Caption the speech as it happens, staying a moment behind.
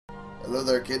Hello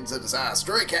there, kids. It is I,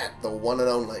 Stray Cat, the one and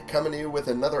only, coming to you with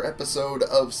another episode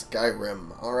of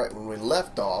Skyrim. Alright, when we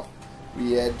left off,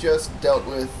 we had just dealt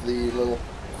with the little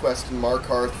quest in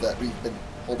Markarth that we've been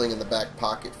holding in the back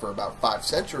pocket for about 5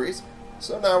 centuries.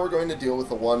 So now we're going to deal with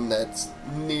the one that's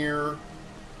near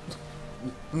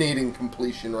needing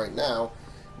completion right now,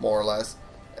 more or less.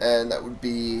 And that would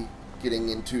be getting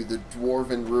into the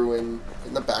Dwarven Ruin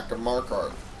in the back of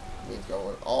Markarth. Means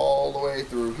going all the way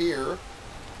through here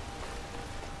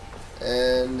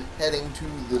and heading to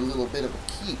the little bit of a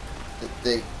keep that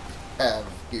they have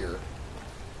here.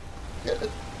 Yeah,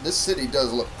 this city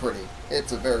does look pretty.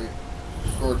 It's a very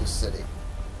gorgeous city.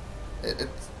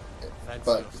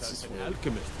 But it's just an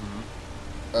alchemist.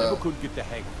 Never could get the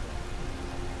hang.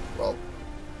 Well,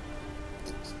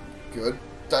 it's good,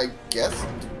 I guess.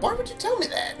 Why would you tell me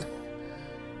that?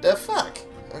 The fuck?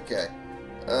 Okay.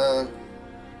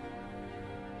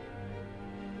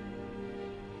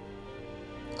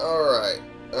 Alright,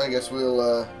 I guess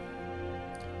we'll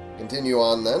continue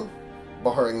on then,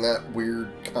 barring that weird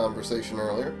conversation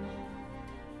earlier.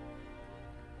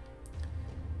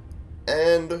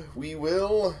 And we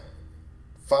will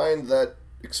find that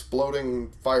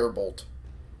exploding firebolt.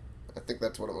 I think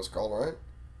that's what it was called, right?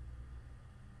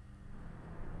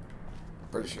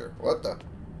 Pretty sure. What the?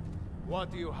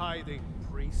 What are you hiding,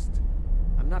 priest?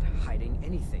 I'm not hiding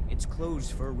anything. It's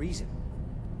closed for a reason.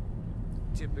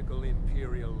 Typical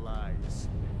Imperial lies.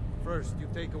 First, you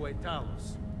take away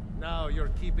Talos. Now you're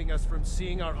keeping us from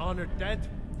seeing our honored dead?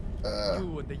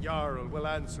 You and the Jarl will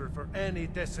answer for any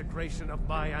desecration of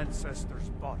my ancestors'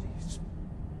 bodies.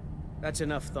 That's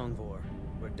enough, Thongvor.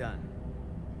 We're done.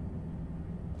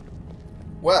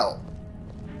 Well,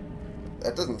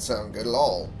 that doesn't sound good at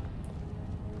all.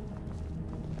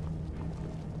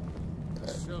 The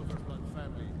Silverblood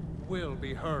family will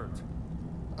be hurt.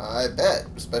 I bet,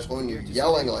 especially when you're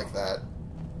yelling like that.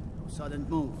 No sudden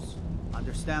moves.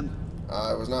 Understand?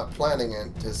 I was not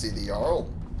planning to see the Jarl.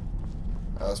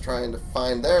 I was trying to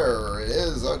find there it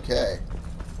is. Okay.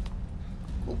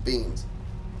 Cool beans.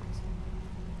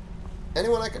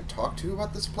 Anyone I can talk to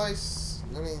about this place?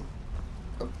 I mean,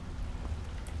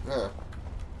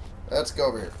 let's go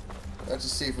over here. Let's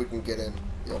just see if we can get in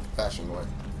the old-fashioned way.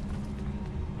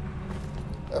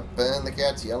 Up, and the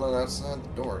cat's yelling outside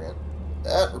the door again.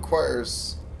 That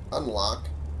requires unlock,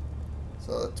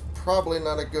 so that's probably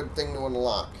not a good thing to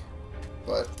unlock,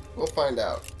 but we'll find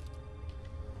out.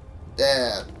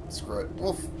 Dad, screw it.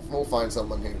 We'll find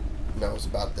someone who knows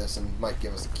about this and might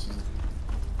give us a key.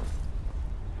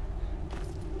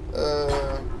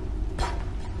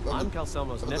 I'm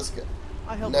Calcelmo's nephew.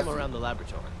 I help him around the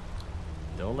laboratory.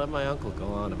 Don't let my uncle go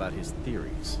on about his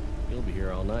theories. He'll be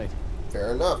here all night.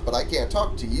 Fair enough, but I can't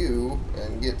talk to you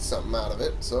and get something out of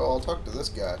it, so I'll talk to this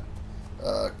guy.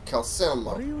 Calcelmo.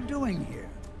 What are you doing here?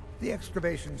 The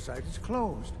excavation site is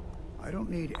closed. I don't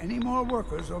need any more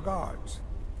workers or guards.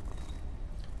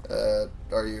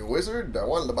 Are you a wizard? I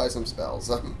wanted to buy some spells.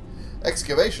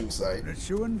 Excavation site. The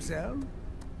Schuenzell?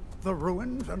 The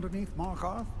ruins underneath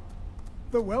Markarth?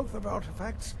 The wealth of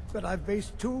artifacts that I've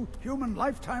based 2 human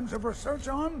lifetimes of research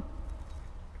on?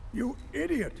 You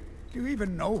idiot! Do you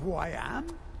even know who I am?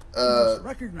 Most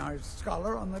recognized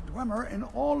scholar on the Dwemer in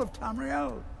all of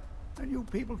Tamriel. And you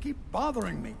people keep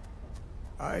bothering me.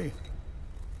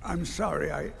 I'm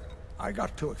sorry, I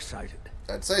got too excited.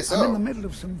 I'd say so. I'm in the middle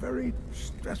of some very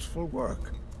stressful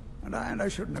work, and I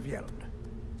shouldn't have yelled.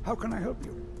 How can I help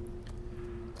you?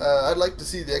 I'd like to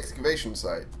see the excavation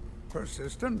site.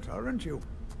 Persistent, aren't you?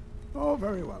 Oh,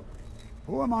 very well.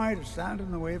 Who am I to stand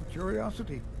in the way of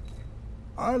curiosity?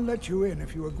 I'll let you in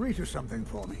if you agree to something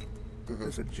for me.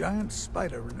 There's a giant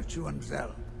spider in the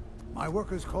Schuenzell. My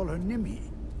workers call her Nimhi,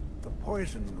 the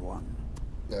poisoned one.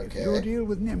 Okay. If you deal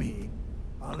with Nimhi,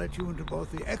 I'll let you into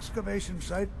both the excavation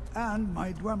site and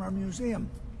my Dwemer museum.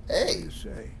 Hey! What do you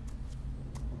say?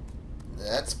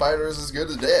 That spider is as good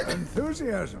as dead.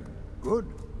 Enthusiasm. Good.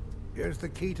 Here's the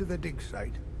key to the dig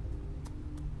site.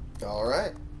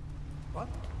 Alright. What?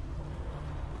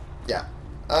 Yeah.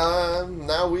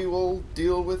 Now we will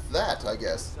deal with that, I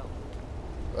guess.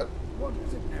 But What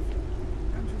is it, nephew?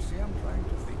 Can't you see I'm trying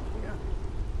to think here?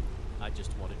 I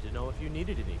just wanted to know if you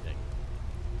needed anything.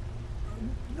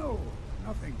 No,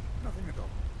 nothing at all.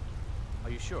 Are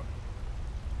you sure?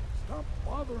 Stop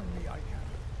bothering me, I can't.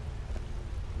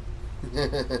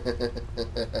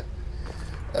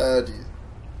 Oh, jeez.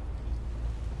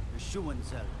 The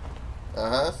Schuenzell.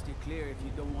 Uh-huh. Stay clear if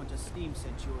you don't want a steam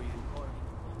centurion or...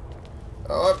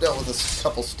 Oh, I've dealt with a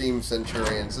couple steam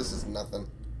centurions. This is nothing.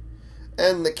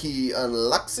 And the key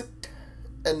unlocks it.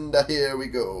 And here we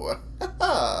go.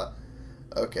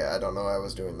 Okay, I don't know why I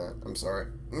was doing that. I'm sorry.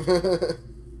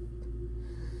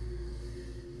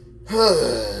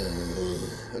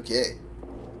 Okay.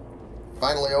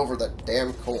 Finally over that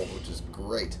damn cold, which is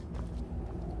great.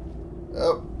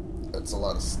 Oh, that's a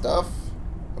lot of stuff.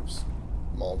 Oops.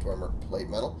 Small Dwemer plate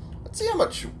metal. Let's see how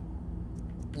much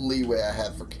leeway I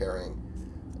have for carrying.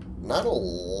 Not a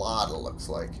lot, it looks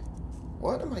like.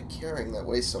 What am I carrying that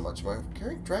weighs so much? Am I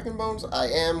carrying dragon bones? I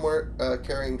am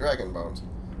carrying dragon bones.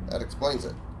 That explains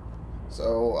it.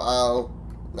 So I'll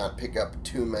not pick up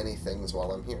too many things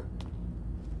while I'm here.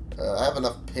 I have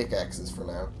enough pickaxes for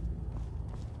now.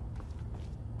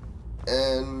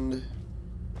 And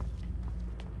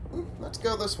let's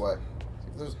go this way. See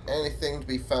if there's anything to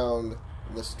be found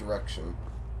in this direction.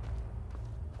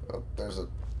 Oh, there's a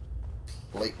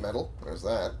plate metal. There's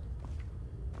that.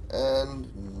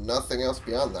 And nothing else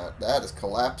beyond that. That is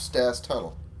collapsed-ass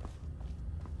tunnel.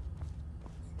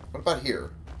 What about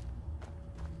here?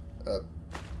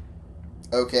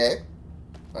 Okay.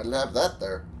 I didn't have that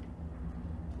there.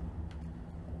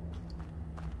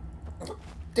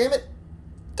 Damn it!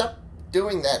 Stop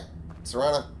doing that,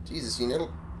 Serana. Jesus, you need to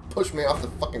push me off the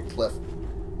fucking cliff.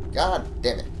 God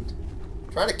damn it.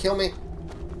 Trying to kill me?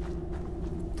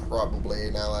 Probably,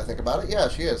 now that I think about it. Yeah,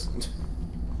 she is.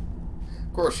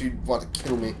 Of course she'd want to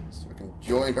kill me, so I can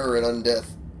join her in undeath.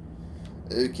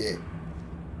 Okay.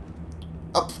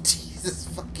 Oh, Jesus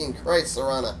fucking Christ,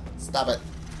 Serana. Stop it.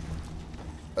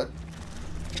 But,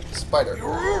 spider.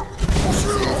 Let's see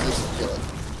if this will kill it.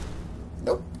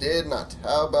 Nope, did not.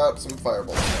 How about some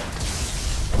fireballs?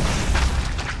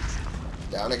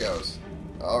 Down it goes.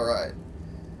 Alright.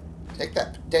 Take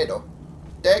that potato.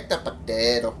 Take that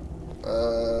potato.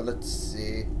 Let's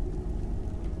see.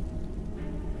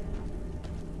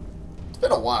 It's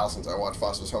been a while since I watched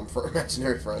Foster's Home for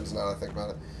Imaginary Friends, now that I think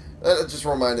about it. It just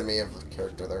reminded me of the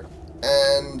character there.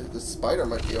 And the spider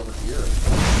might be over here.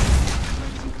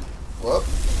 Whoop.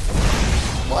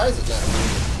 Why is it not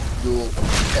dual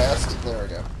cast? There we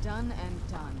go. Done and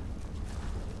done.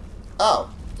 Oh.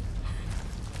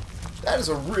 That is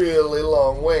a really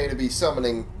long way to be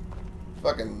summoning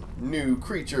fucking new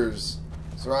creatures.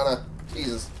 Serana,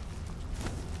 Jesus.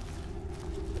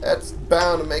 That's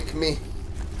bound to make me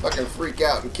fucking freak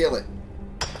out and kill it.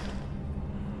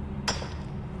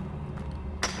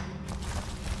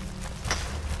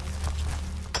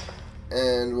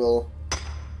 And we'll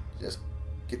just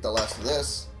get the last of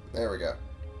this. There we go.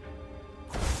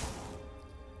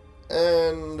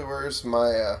 And where's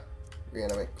my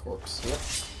reanimate corpse? Yep.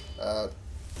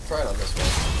 Try it on this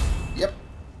one. Yep.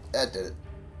 That did it.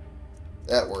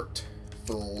 That worked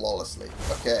flawlessly.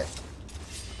 Okay.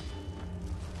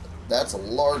 That's a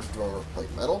large Dwemer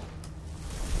plate metal.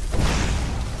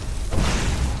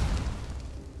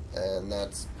 And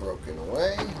that's broken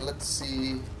away. Let's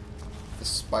see the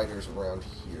spiders around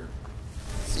here.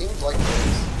 Seems like there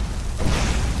is.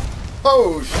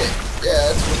 Oh shit! Yeah,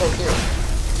 that's around here.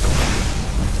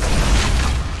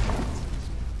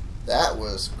 That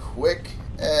was quick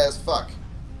as fuck.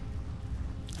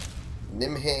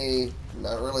 Nimhe,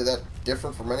 not really that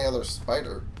different from any other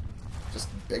spider, just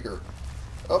bigger.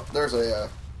 Oh, there's a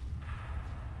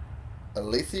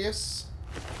Aletheus.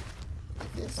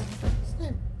 Aletheus? What's his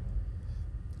name?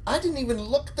 I didn't even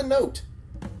look at the note.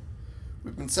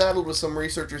 We've been saddled with some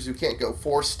researchers who can't go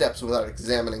 4 steps without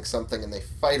examining something, and they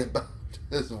fight about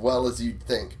as well as you'd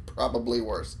think. Probably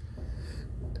worse.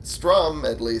 Strom,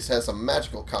 at least, has some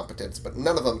magical competence, but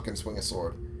none of them can swing a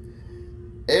sword.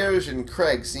 Erge and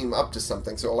Craig seem up to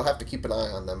something, so I'll have to keep an eye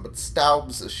on them, but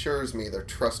Staubs assures me they're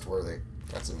trustworthy.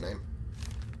 That's a name.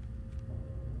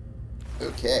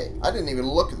 Okay, I didn't even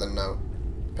look at the note.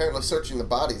 Apparently searching the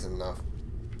body's enough.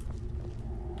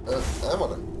 I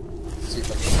want to see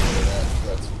if I can get rid of that.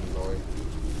 That's annoying.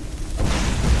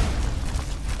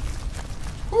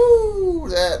 Woo!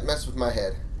 That messed with my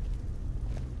head.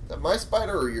 Is that my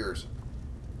spider or yours?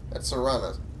 That's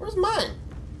Serana's. Where's mine?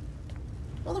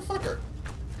 Motherfucker.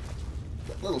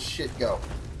 That little shit go.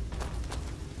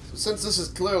 So since this is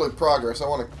clearly progress, I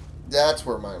want to... That's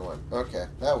where mine went. Okay.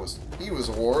 That was... He was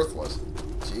worthless.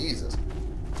 Jesus.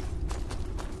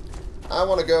 I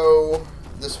want to go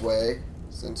this way,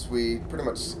 since we pretty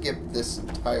much skipped this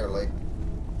entirely.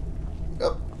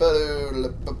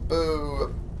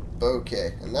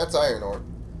 Okay. And that's iron ore.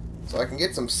 So I can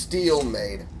get some steel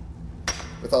made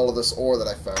with all of this ore that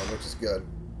I found, which is good.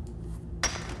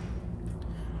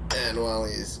 And while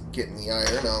he's getting the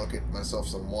iron, I'll get myself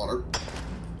some water.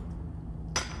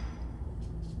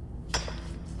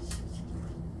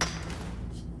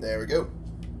 There we go.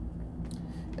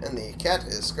 And the cat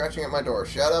is scratching at my door.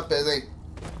 Shut up, Izzy.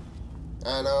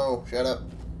 I know. Shut up.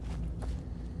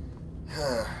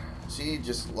 She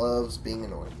just loves being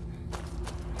annoying.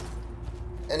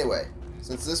 Anyway,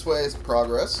 since this way is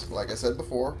progress, like I said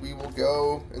before, we will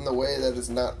go in the way that is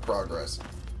not progress,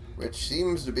 which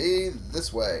seems to be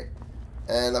this way.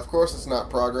 And of course it's not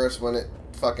progress when it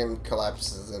fucking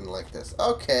collapses in like this.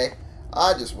 Okay,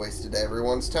 I just wasted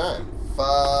everyone's time.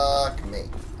 Fuck me.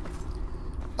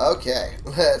 Okay,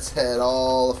 let's head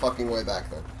all the fucking way back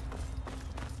then.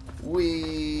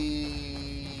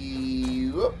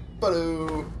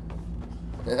 Whoop-a-doo.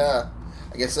 Yeah,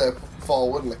 I guess that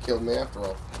fall wouldn't have killed me after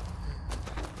all.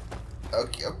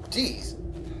 Okay, oh, jeez.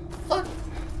 Fuck.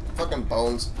 Fucking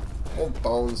bones. Old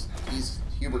bones. Jeez,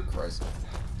 Hubert Christ.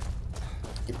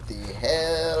 Get the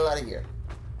hell out of here.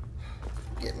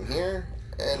 Get in here,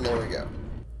 and there we go.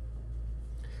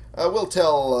 I will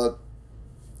tell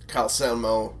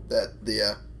Calcelmo that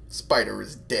the spider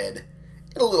is dead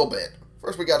in a little bit.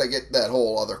 First, we gotta get that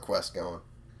whole other quest going.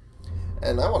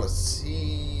 And I want to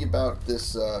see about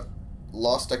this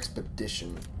Lost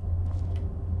Expedition.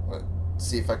 Let's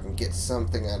see if I can get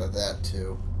something out of that,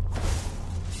 too.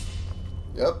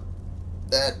 Yep.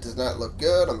 That does not look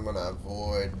good. I'm going to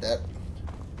avoid that.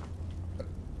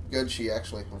 Good, she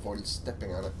actually avoided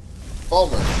stepping on it.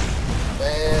 Falmer.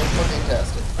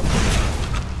 Fantastic.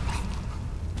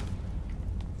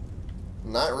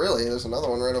 Not really. There's another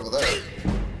one right over there.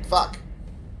 Fuck.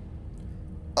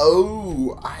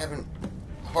 Oh, I haven't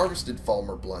harvested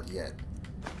Falmer blood yet.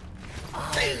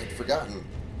 I had forgotten.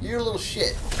 You're a little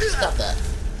shit. Stop that.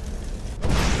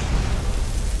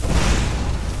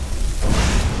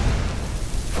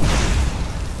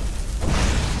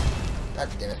 God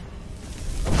damn it.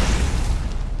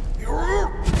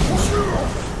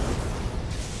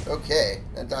 Okay,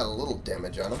 that got a little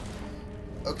damage on him.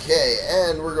 Okay,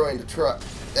 and we're going to try...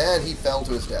 And he fell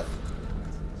to his death.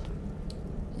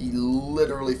 He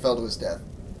literally fell to his death.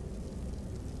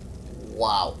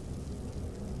 Wow.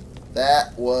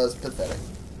 That was pathetic.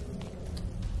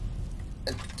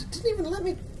 It didn't even let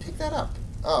me pick that up.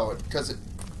 Oh, because it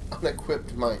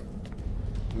unequipped my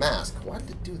mask. Why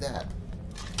did it do that?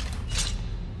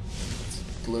 It's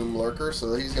a Gloom Lurker,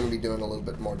 so he's going to be doing a little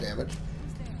bit more damage.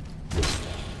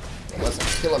 Unless I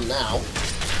kill him now.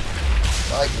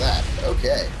 Like that.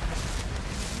 Okay.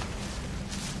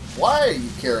 Why are you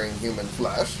carrying human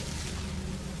flesh?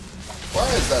 Why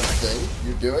is that a thing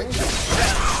you're doing?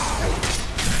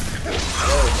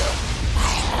 There we go.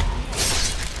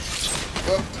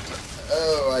 Whoop.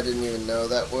 Oh, I didn't even know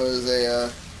that was a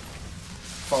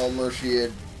Falmer she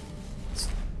had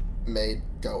made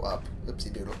go up.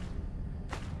 Oopsie doodle.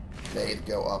 Made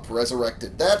go up.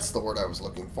 Resurrected. That's the word I was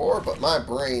looking for, but my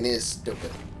brain is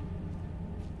stupid.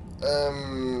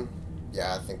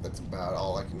 Yeah, I think that's about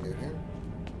all I can do here.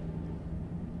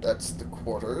 That's the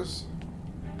quarters.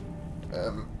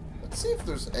 Let's see if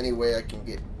there's any way I can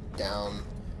get down.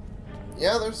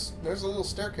 Yeah, there's a little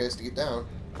staircase to get down.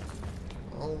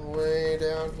 All the way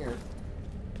down here.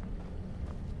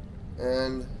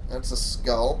 And that's a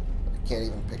skull. I can't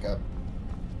even pick up.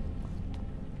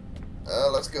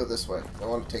 Let's go this way. I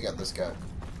want to take out this guy.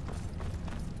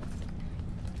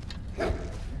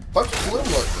 Bunch of Gloom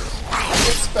Lurkers. I didn't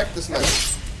expect this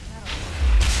much.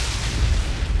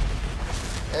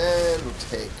 And we'll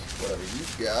take whatever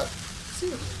you've got.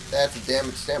 See, that's a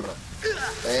damaged stamina.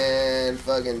 And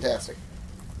fucking tastic.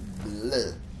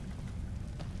 Bleh.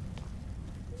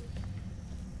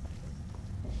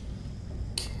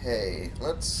 Okay,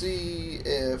 let's see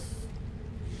if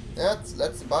that's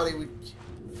the body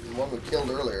the one we killed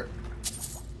earlier.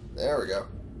 There we go.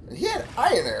 And he had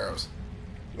iron arrows.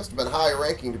 Must have been high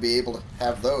ranking to be able to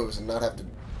have those and not have to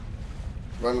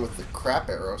run with the crap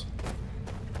arrows.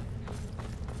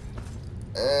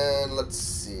 And let's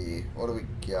see, what do we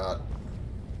got?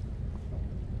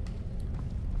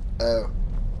 Oh,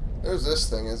 there's this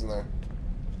thing, isn't there?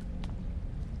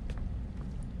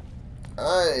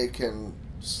 I can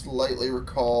slightly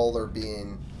recall there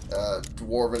being a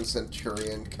Dwarven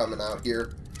Centurion coming out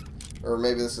here. Or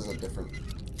maybe this is a different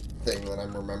thing that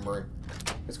I'm remembering.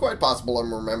 It's quite possible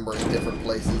I'm remembering different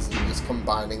places and just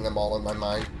combining them all in my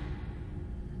mind.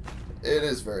 It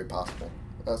is very possible.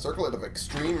 Circlet of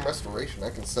Extreme Restoration.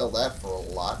 I can sell that for a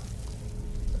lot.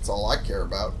 That's all I care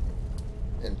about.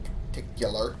 In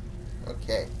particular.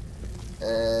 Okay.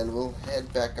 And we'll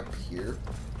head back up here.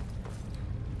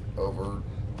 Over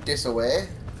this way.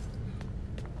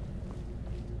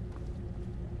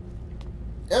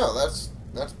 Yeah,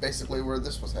 that's basically where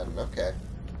this was heading. Okay.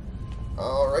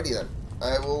 Alrighty then.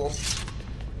 I will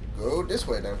go this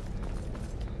way then.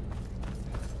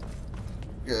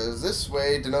 Because this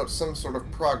way denotes some sort of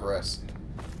progress.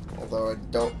 Although I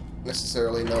don't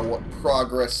necessarily know what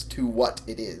progress to what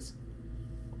it is.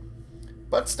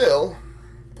 But still,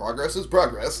 progress is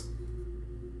progress.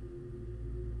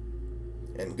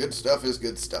 And good stuff is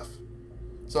good stuff.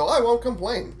 So I won't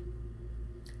complain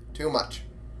too much.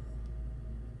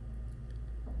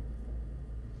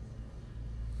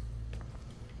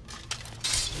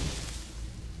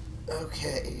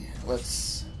 Okay,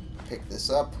 let's pick this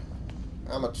up.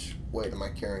 How much weight am I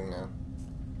carrying now?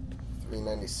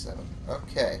 397.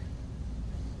 Okay.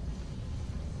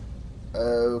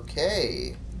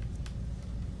 Okay.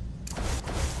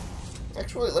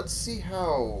 Actually, let's see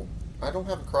how... I don't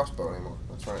have a crossbow anymore.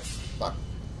 That's right. Fuck.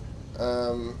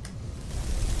 Nope,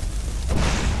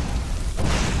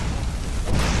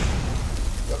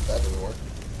 that didn't work.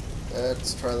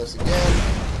 Let's try this again.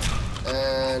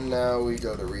 And now we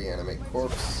go to reanimate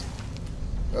corpse.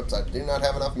 Oops, I do not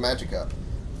have enough magicka.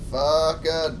 Fuck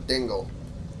a dingle.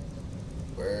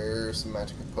 Where's some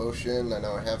magicka potion? I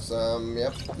know I have some.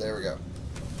 Yep, there we go.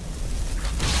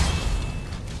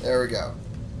 There we go.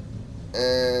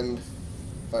 And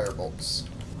firebolts.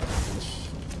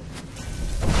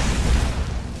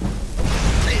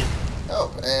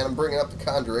 Oh, and I'm bringing up the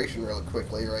conjuration really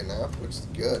quickly right now, which is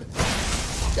good.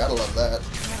 Gotta love that.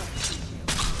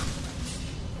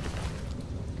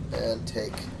 And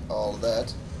take all of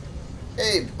that.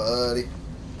 Hey, buddy.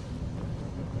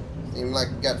 Seems like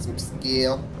you got some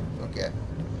skill. Okay.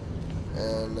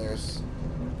 And there's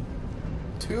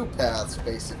 2 paths,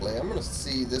 basically. I'm gonna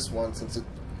see this one since it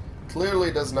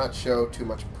clearly does not show too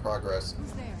much progress.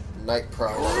 Night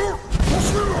Prowler.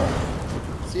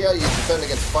 See how you defend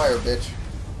against fire, bitch.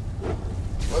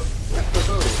 Whoop.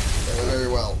 Very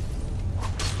well.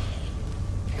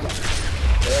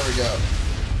 There we go.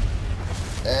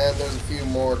 And there's a few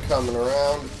more coming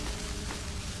around.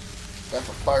 Got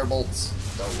for firebolts.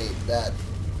 Don't need that.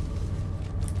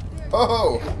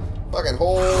 Oh! Fucking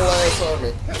whole ass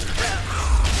army.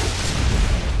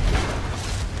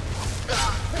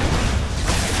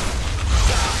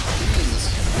 Jesus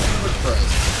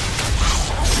Christ.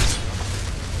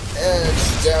 And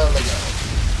down they go.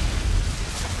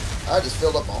 I just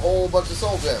filled up a whole bunch of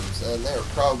soul gems, and they were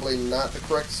probably not the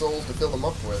correct souls to fill them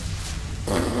up with.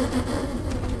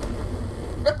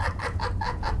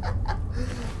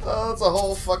 Oh, it's a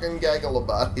whole fucking gaggle of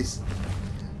bodies.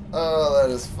 Oh, that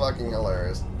is fucking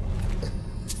hilarious.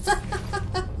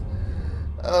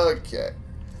 Okay.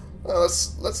 Well,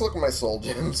 let's look at my soul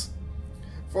gems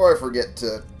before I forget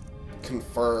to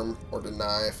confirm or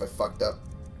deny if I fucked up.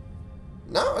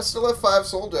 No, I still have 5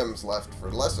 soul gems left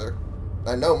for lesser.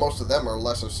 I know most of them are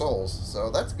lesser souls, so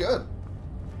that's good.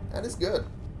 That is good.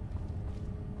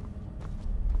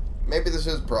 Maybe this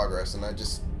is progress and I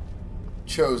just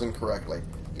chose incorrectly.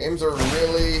 Games are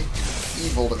really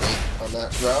evil to me on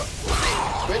that route.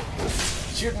 Quit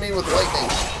shooting me with lightning,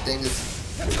 dingus.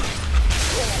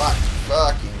 Fuck.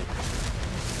 Fucking.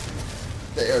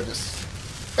 They are just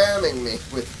spamming me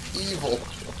with evil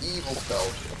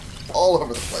spells all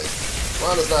over the place.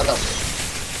 Ron is not helping.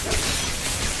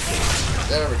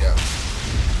 There we go.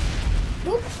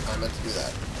 Whoop. I meant to do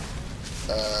that.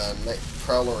 Night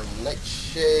Prowler and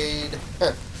Nightshade.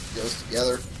 Goes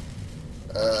together.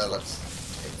 Let's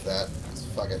take that. Let's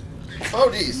fuck it. Oh,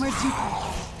 jeez.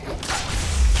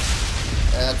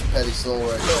 That's a petty soul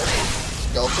right there.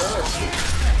 Sculptor.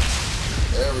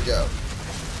 There we go.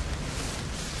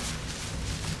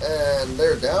 And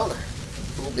they're down.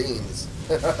 Cool beans.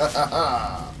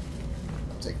 I'll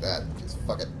take that. Just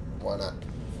fuck it. Why not?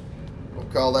 We'll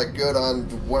call that good on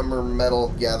Dwemer Metal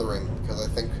Gathering, because I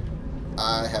think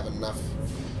I have enough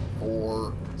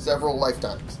for several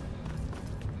lifetimes.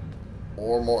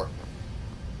 Or more.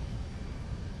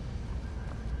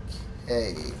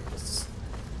 Okay.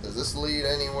 Does this lead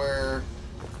anywhere?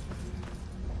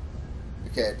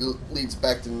 Okay, it leads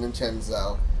back to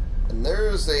Ninchenzel. And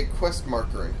there's a quest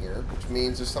marker in here, which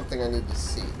means there's something I need to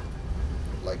see.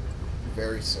 Like,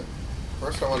 very soon.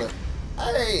 First I want to...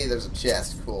 Hey, there's a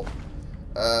chest. Cool.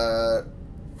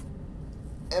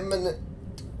 Eminent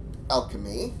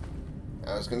Alchemy.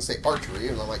 I was going to say archery,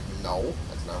 and I'm like, no,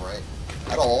 that's not right.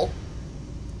 At all.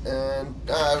 And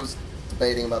I was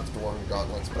debating about the Dwarven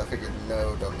Gauntlets, but I figured,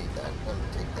 no, don't need that. I'm going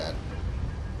to take that.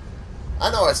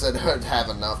 I know I said I'd have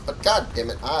enough, but god damn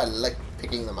it, I like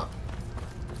picking them up.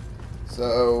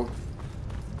 So,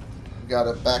 we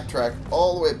gotta backtrack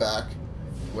all the way back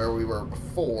where we were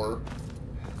before,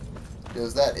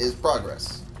 because that is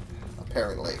progress,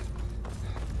 apparently.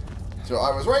 So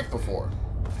I was right before.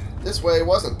 This way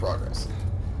wasn't progress.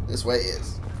 This way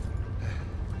is.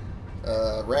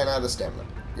 Ran out of stamina.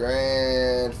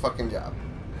 Grand fucking job.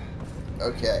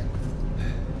 Okay.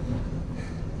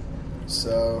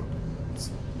 So, it's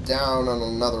down on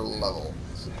another level.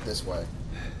 So this way.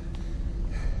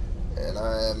 And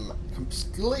I am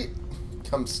completely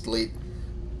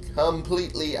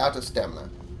out of stamina.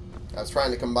 I was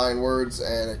trying to combine words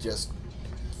and it just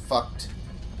fucked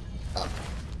up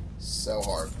so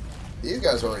hard. These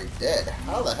guys are already dead.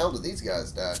 How the hell did these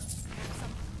guys die?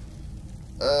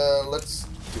 Let's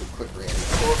do a quick reanimate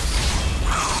corpse.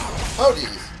 Oh,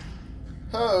 geez.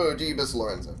 Oh, Jeebus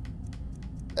Lorenzo.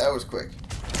 That was quick.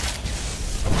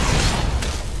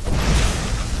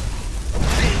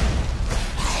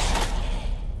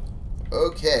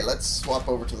 Okay, let's swap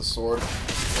over to the sword.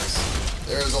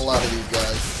 There's a lot of these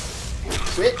guys.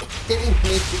 Quit hitting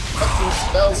me with fucking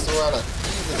spells, Serana.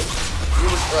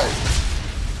 Jesus Christ.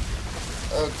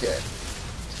 Okay.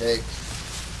 Take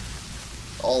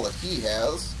all that he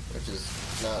has, which is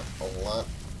not a lot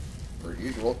per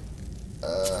usual.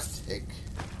 Take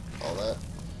all that.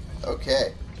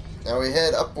 Okay. Now we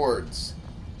head upwards.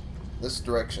 This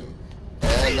direction.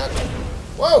 And that...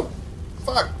 Whoa!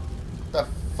 Fuck! The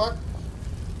fuck?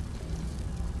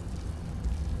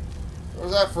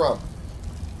 Where's that from?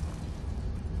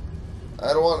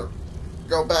 I don't want to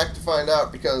go back to find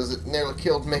out because it nearly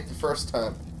killed me the first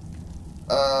time.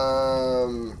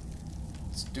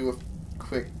 Let's do a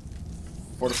quick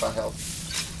fortify health.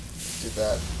 Do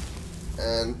that.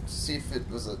 And see if it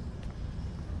was a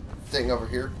thing over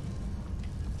here.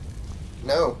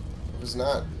 No, it was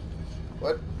not.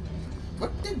 What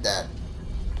did that?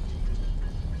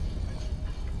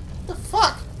 What the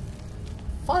fuck?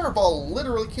 Fireball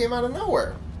literally came out of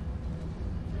nowhere.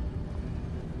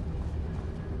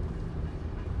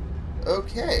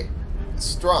 Okay.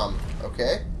 Strom,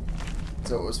 okay?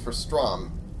 So it was for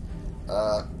Strom.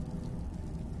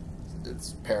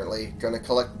 It's apparently going to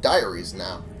collect diaries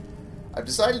now. I've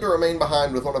decided to remain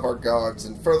behind with one of our guards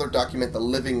and further document the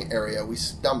living area we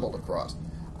stumbled across.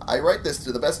 I write this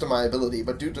to the best of my ability,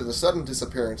 but due to the sudden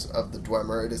disappearance of the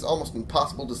Dwemer, it is almost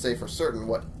impossible to say for certain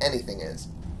what anything is.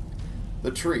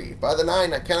 The tree. By the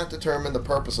 9, I cannot determine the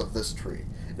purpose of this tree.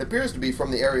 It appears to be from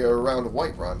the area around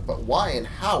Whiterun, but why and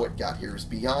how it got here is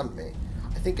beyond me.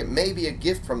 I think it may be a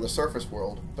gift from the surface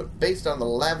world, but based on the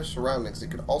lavish surroundings,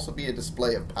 it could also be a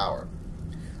display of power.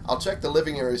 I'll check the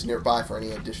living areas nearby for any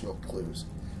additional clues.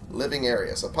 Living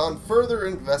areas. Upon further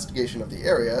investigation of the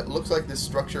area, it looks like this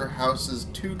structure houses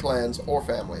 2 clans or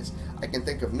families. I can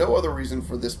think of no other reason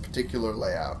for this particular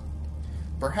layout.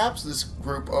 Perhaps this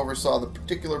group oversaw the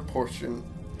particular portion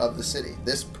of the city.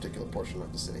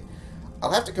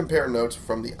 I'll have to compare notes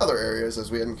from the other areas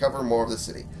as we uncover more of the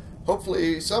city.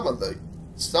 Hopefully some of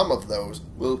those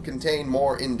will contain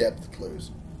more in-depth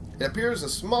clues. It appears a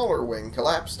smaller wing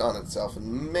collapsed on itself,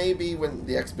 and maybe when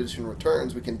the expedition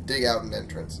returns we can dig out an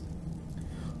entrance.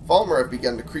 Falmer have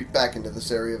begun to creep back into this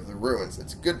area of the ruins.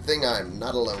 It's a good thing I'm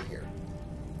not alone here.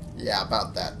 Yeah,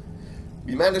 about that.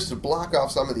 We managed to block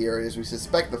off some of the areas we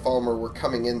suspect the Falmer were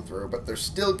coming in through, but they're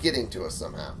still getting to us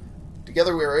somehow.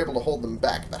 Together we were able to hold them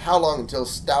back, but how long until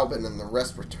Stauben and the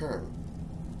rest return?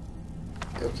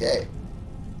 Okay.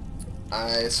 I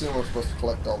assume we're supposed to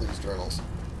collect all these journals.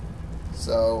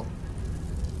 So,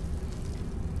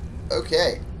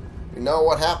 okay. We know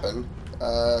what happened.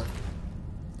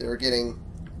 They were getting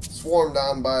swarmed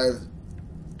on by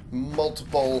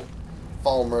multiple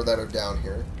Falmer that are down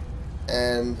here.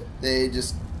 And they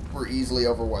just were easily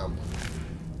overwhelmed.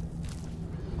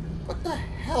 What the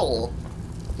hell?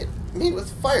 Hit me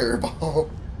with fireball.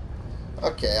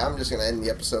 Okay, I'm just going to end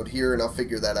the episode here and I'll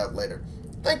figure that out later.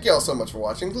 Thank you all so much for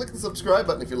watching. Click the subscribe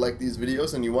button if you like these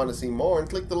videos and you want to see more, and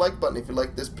click the like button if you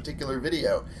like this particular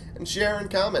video. And share and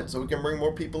comment so we can bring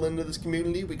more people into this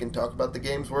community. We can talk about the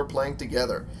games we're playing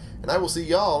together. And I will see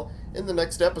y'all in the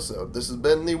next episode. This has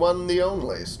been the one, the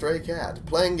only Stray Cat,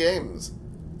 playing games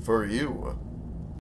for you.